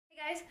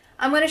Guys,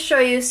 I'm going to show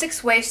you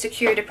 6 ways to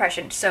cure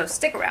depression, so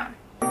stick around.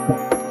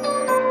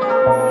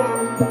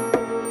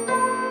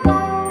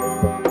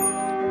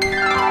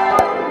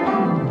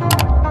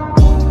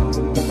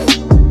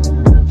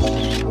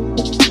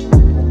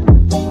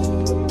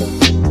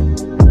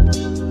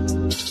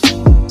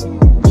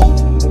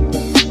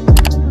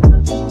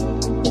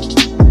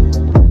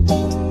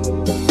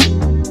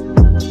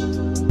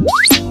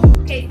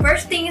 Okay,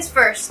 first thing is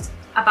first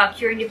about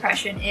curing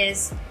depression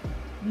is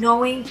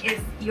knowing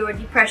if your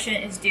depression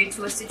is due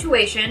to a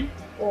situation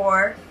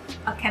or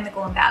a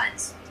chemical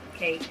imbalance.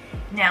 Okay,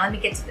 now let me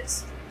get to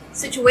this.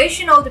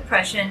 Situational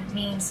depression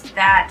means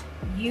that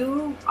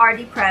you are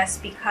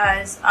depressed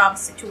because of a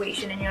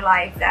situation in your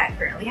life that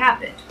currently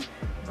happened.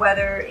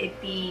 Whether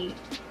it be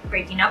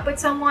breaking up with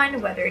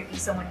someone, whether it be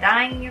someone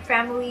dying in your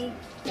family,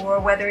 or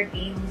whether it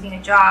be losing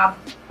a job.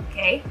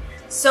 Okay,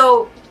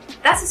 so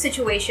that's a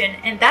situation,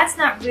 and that's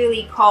not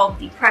really called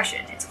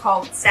depression. It's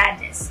called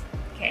sadness.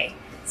 Okay.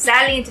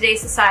 Sadly, in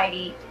today's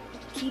society,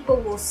 people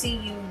will see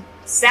you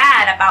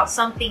sad about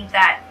something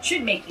that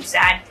should make you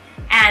sad,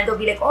 and they'll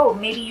be like, oh,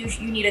 maybe you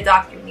need a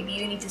doctor, maybe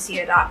you need to see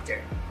a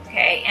doctor,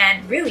 okay?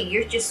 And really,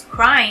 you're just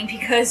crying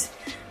because,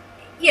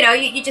 you know,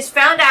 you just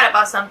found out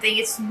about something.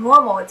 It's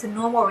normal, it's a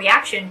normal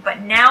reaction, but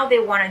now they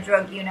want to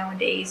drug you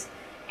nowadays,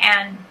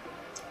 and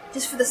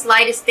just for the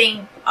slightest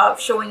thing of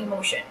showing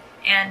emotion,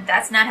 and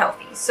that's not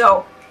healthy.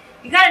 So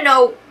you gotta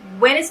know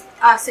when it's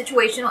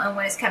situational and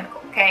when it's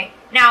chemical, okay?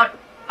 Now,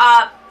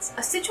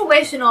 a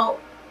situational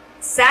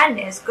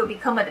sadness could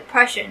become a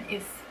depression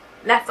if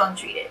left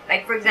untreated.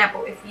 Like, for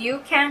example, if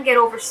you can't get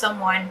over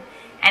someone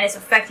and it's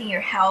affecting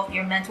your health,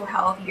 your mental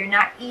health, you're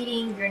not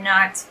eating, you're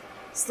not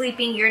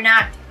sleeping, you're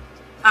not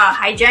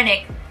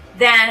hygienic,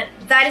 then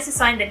that is a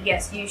sign that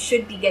yes, you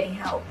should be getting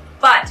help.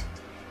 But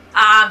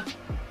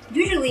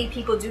usually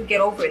people do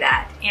get over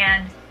that,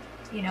 and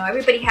you know,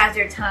 everybody has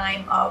their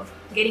time of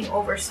getting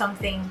over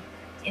something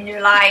in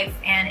their life,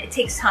 and it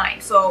takes time.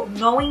 So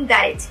knowing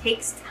that it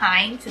takes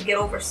time to get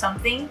over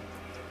something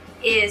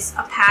is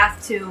a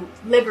path to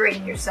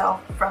liberating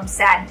yourself from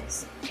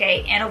sadness,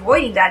 okay, and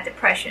avoiding that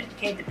depression.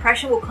 Okay,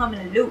 depression will come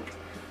in a loop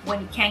when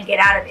you can't get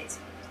out of it.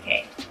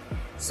 Okay,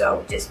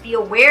 so just be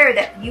aware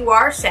that you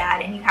are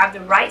sad and you have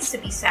the rights to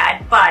be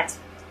sad, but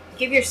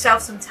give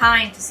yourself some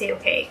time to say,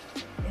 okay,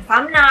 if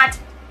I'm not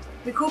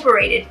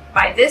recuperated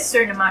by this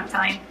certain amount of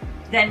time,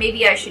 then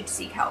maybe I should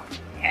seek help.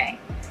 Okay.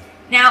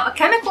 Now, a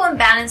chemical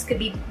imbalance could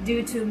be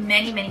due to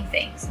many, many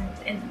things,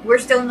 and we're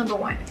still in number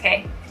 1,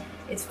 okay?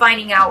 It's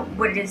finding out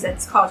what it is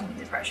that's causing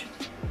the depression.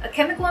 A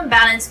chemical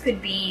imbalance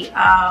could be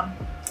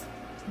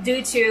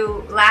due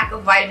to lack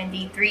of vitamin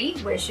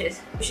D3, which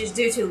is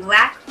due to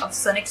lack of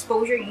sun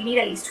exposure. You need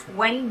at least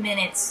 20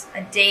 minutes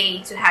a day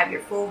to have your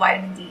full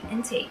vitamin D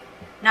intake.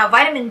 Now,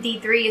 vitamin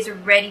D3 is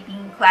already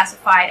being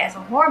classified as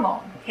a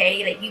hormone,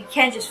 okay? Like, you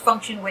can't just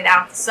function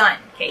without the sun,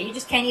 okay? You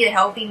just can't eat a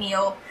healthy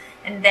meal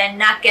and then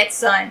not get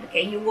sun,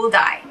 okay, you will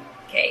die,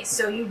 okay?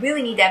 So you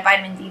really need that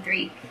vitamin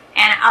D3.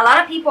 And a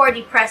lot of people are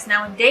depressed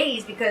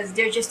nowadays because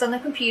they're just on the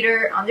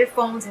computer, on their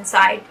phones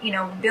inside, you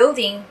know,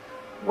 building,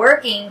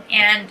 working,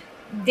 and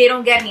they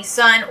don't get any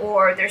sun,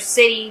 or their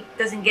city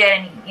doesn't get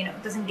any, you know,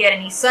 doesn't get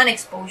any sun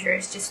exposure.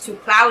 It's just too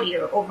cloudy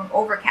or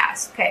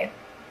overcast, okay?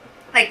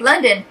 Like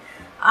London,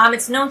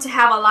 it's known to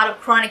have a lot of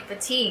chronic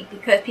fatigue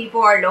because people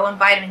are low on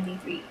vitamin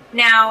D3.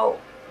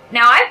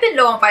 Now, I've been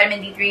low on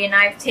vitamin D3 and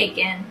I've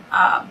taken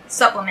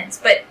supplements,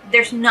 but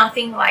there's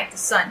nothing like the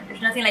sun.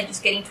 There's nothing like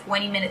just getting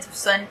 20 minutes of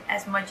sun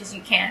as much as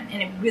you can,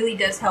 and it really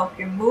does help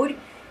your mood,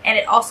 and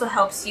it also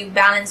helps you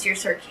balance your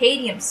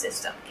circadian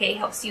system, okay? It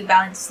helps you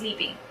balance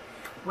sleeping,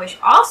 which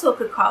also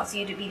could cause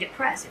you to be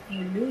depressed if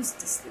you lose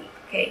the sleep,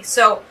 okay?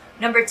 So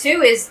number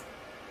 2 is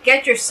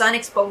get your sun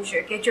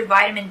exposure, get your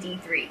vitamin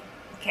D3,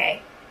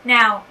 okay?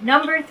 Now,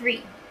 number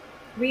 3,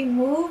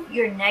 remove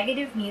your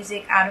negative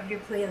music out of your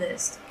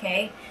playlist,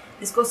 okay?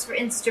 This goes for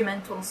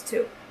instrumentals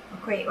too,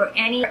 okay? Or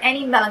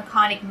any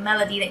melancholic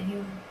melody that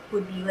you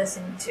would be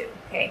listening to,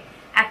 okay?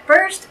 At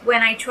first,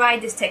 when I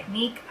tried this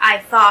technique, I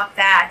thought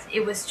that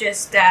it was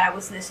just that I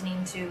was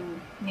listening to,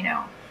 you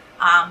know,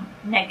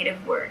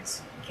 negative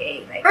words,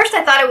 okay? Like, first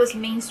I thought it was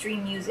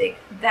mainstream music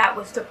that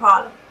was the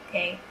problem,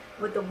 okay?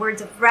 With the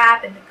words of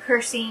rap and the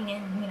cursing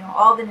and, you know,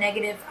 all the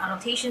negative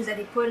annotations that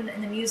they put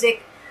in the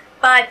music.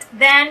 But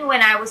then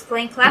when I was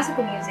playing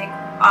classical music,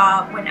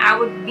 when I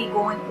would be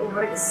going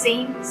over the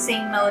same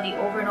melody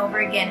over and over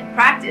again in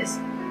practice,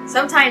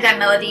 sometimes that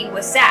melody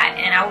was sad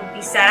and I would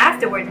be sad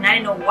afterwards, and I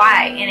didn't know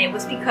why, and it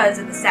was because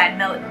of the sad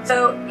melody.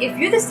 So if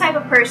you're this type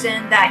of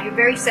person that you're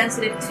very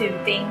sensitive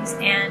to things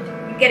and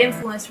you get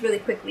influenced really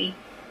quickly,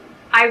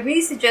 I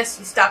really suggest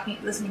you stop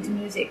listening to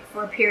music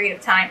for a period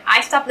of time.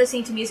 I stopped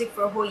listening to music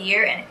for a whole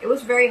year, and it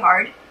was very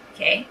hard,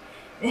 okay?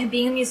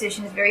 Being a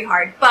musician is very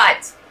hard,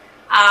 but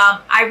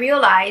I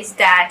realized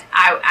that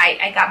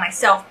I got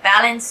myself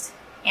balanced,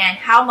 and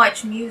how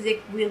much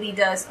music really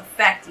does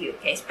affect you,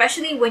 okay?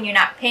 Especially when you're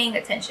not paying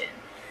attention.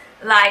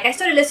 Like, I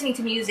started listening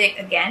to music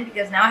again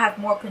because now I have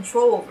more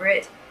control over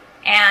it,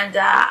 and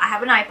I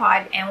have an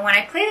iPod, and when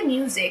I play the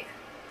music,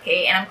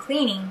 okay, and I'm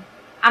cleaning,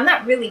 I'm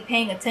not really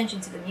paying attention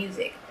to the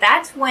music.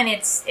 That's when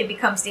it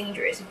becomes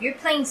dangerous. If you're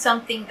playing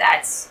something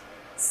that's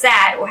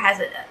sad or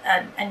has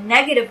a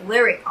negative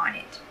lyric on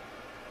it,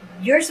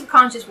 your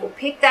subconscious will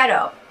pick that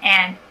up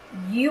and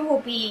you will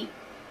be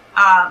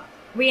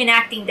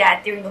reenacting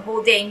that during the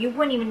whole day, and you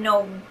wouldn't even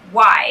know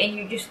why, and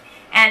you just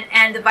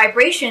and the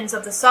vibrations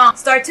of the song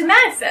start to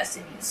manifest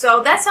in you.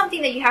 So that's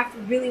something that you have to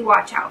really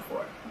watch out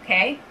for.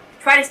 Okay,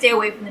 try to stay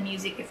away from the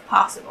music if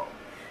possible.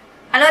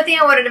 Another thing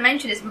I wanted to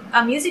mention is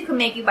music can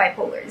make you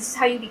bipolar. This is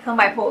how you become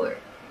bipolar.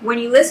 When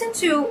you listen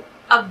to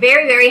a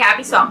very, very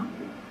happy song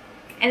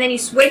and then you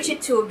switch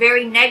it to a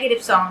very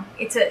negative song,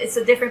 it's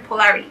a different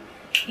polarity.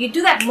 You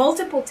do that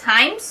multiple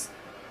times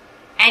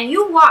and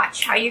you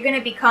watch how you're going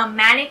to become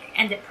manic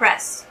and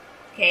depressed.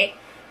 Okay?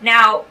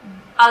 Now,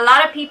 a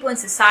lot of people in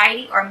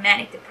society are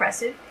manic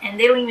depressive and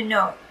they don't even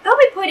know it. They'll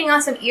be putting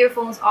on some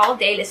earphones all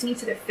day listening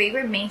to their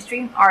favorite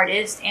mainstream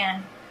artist,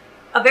 and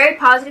a very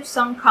positive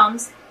song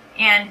comes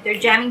and they're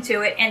jamming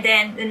to it, and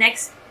then the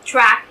next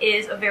track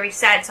is a very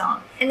sad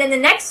song, and then the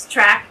next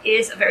track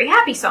is a very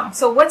happy song.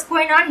 So what's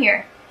going on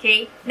here?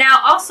 Okay, now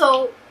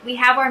also we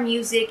have our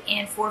music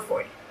in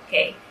 440.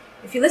 Okay,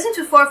 if you listen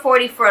to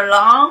 440 for a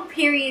long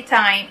period of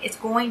time, it's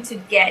going to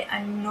get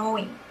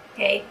annoying.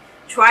 Okay,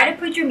 try to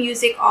put your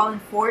music all in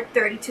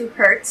 432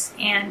 hertz,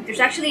 and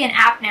there's actually an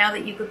app now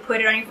that you could put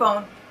it on your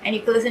phone and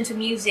you can listen to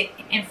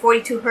music in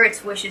 42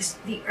 hertz, which is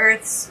the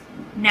Earth's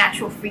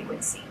natural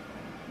frequency.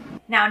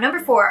 Now, number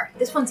 4,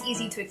 this one's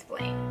easy to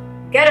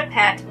explain. Get a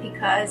pet,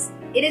 because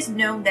it is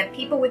known that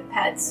people with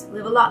pets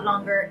live a lot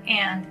longer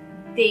and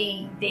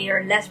they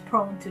are less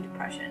prone to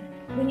depression.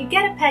 When you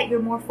get a pet,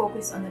 you're more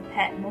focused on the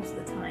pet most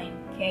of the time,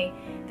 okay?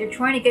 They're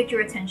trying to get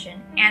your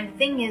attention, and the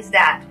thing is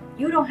that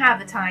you don't have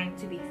the time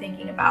to be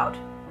thinking about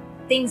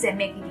things that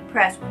make you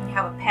depressed when you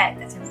have a pet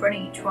that's in front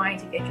of you trying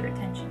to get your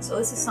attention. So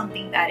this is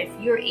something that if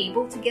you're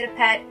able to get a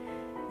pet,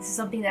 this is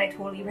something that I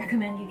totally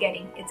recommend you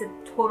getting. It's a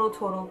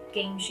total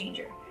game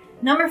changer.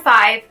 Number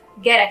 5,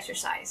 get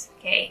exercise,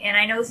 okay? And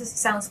I know this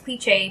sounds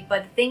cliche,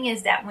 but the thing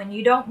is that when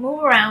you don't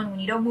move around, when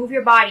you don't move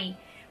your body,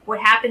 what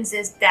happens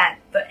is that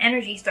the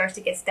energy starts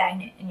to get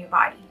stagnant in your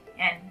body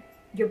and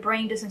your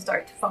brain doesn't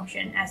start to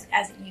function as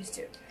it used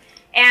to.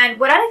 And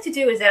what I like to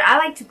do is that I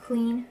like to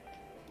clean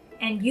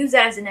and use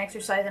that as an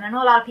exercise. And I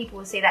know a lot of people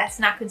will say that's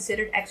not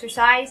considered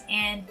exercise,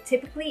 and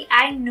typically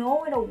I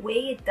know in a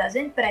way it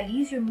doesn't, but at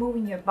least you're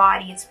moving your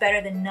body. It's better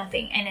than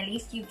nothing, and at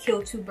least you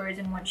kill 2 birds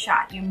in one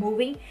shot. You're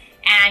moving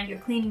and you're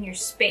cleaning your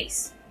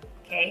space,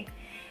 okay?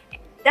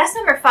 That's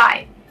number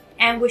 5,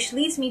 and which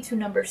leads me to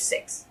number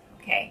 6,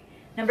 okay?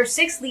 Number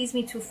 6 leads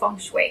me to feng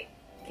shui,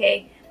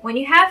 okay? When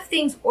you have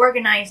things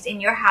organized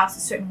in your house a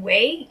certain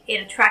way, it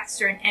attracts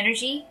certain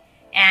energy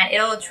and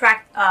it'll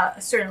attract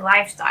a certain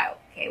lifestyle.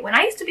 Okay, when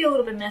I used to be a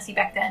little bit messy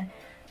back then,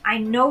 I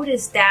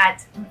noticed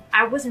that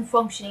I wasn't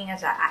functioning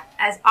as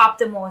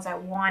optimal as I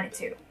wanted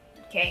to,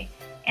 okay?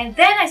 And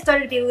then I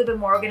started to be a little bit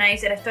more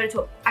organized, and I started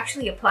to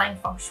actually applying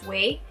feng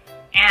shui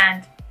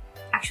and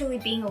actually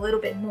being a little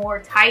bit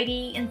more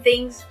tidy and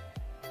things.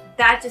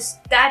 That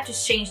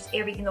just changed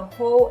everything. The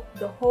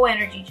whole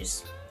energy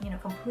just, you know,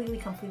 completely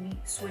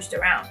switched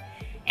around.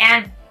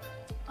 And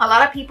a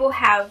lot of people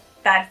have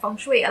bad feng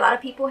shui. A lot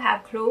of people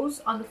have clothes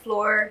on the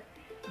floor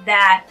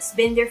that's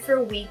been there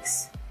for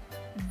weeks.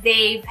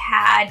 They've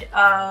had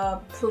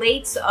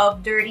plates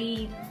of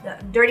dirty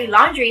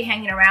laundry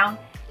hanging around,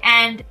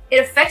 and it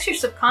affects your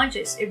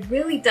subconscious. It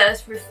really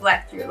does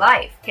reflect your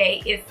life,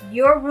 okay? If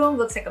your room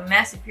looks like a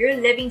mess, if your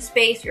living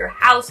space, your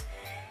house,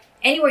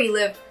 anywhere you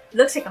live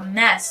looks like a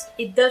mess,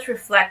 it does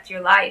reflect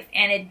your life,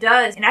 and it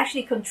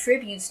actually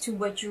contributes to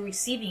what you're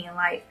receiving in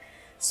life.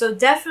 So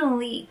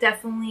definitely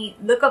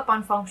look up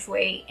on feng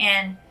shui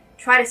and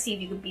try to see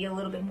if you could be a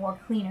little bit more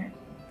cleaner.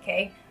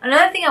 Okay.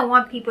 Another thing I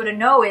want people to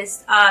know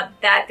is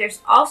that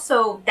there's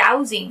also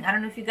dowsing. I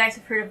don't know if you guys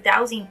have heard of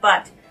dowsing,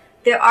 but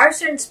there are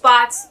certain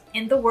spots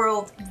in the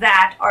world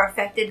that are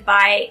affected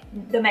by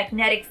the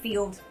magnetic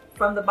field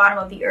from the bottom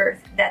of the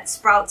earth that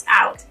sprouts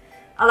out.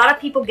 A lot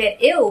of people get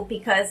ill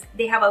because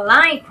they have a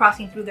line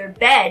crossing through their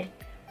bed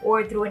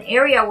or through an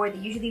area where they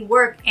usually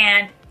work,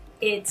 and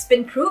it's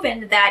been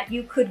proven that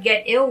you could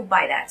get ill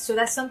by that. So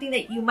that's something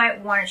that you might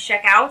want to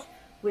check out,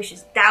 which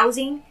is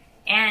dowsing,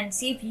 and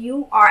see if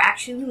you are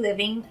actually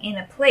living in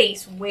a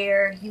place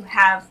where you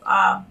have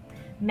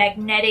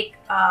magnetic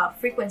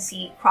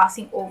frequency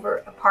crossing over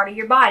a part of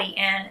your body.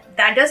 And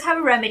that does have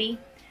a remedy,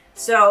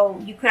 so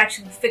you could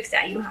actually fix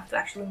that. You don't have to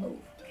actually move,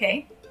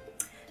 okay?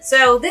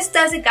 So this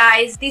does it,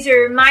 guys. These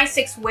are my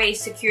 6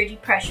 ways to cure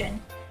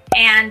depression.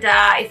 And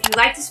if you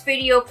like this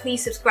video,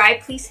 please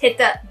subscribe. Please hit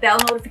the bell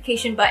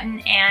notification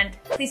button, and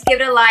please give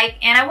it a like.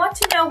 And I want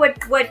to know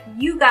what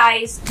you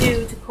guys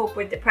do to cope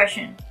with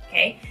depression,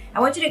 okay? I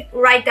want you to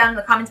write down in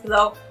the comments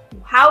below,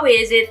 how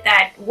is it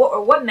that,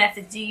 what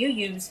methods do you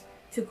use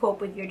to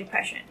cope with your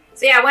depression?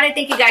 So yeah, I want to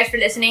thank you guys for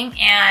listening,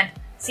 and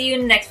see you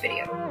in the next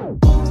video.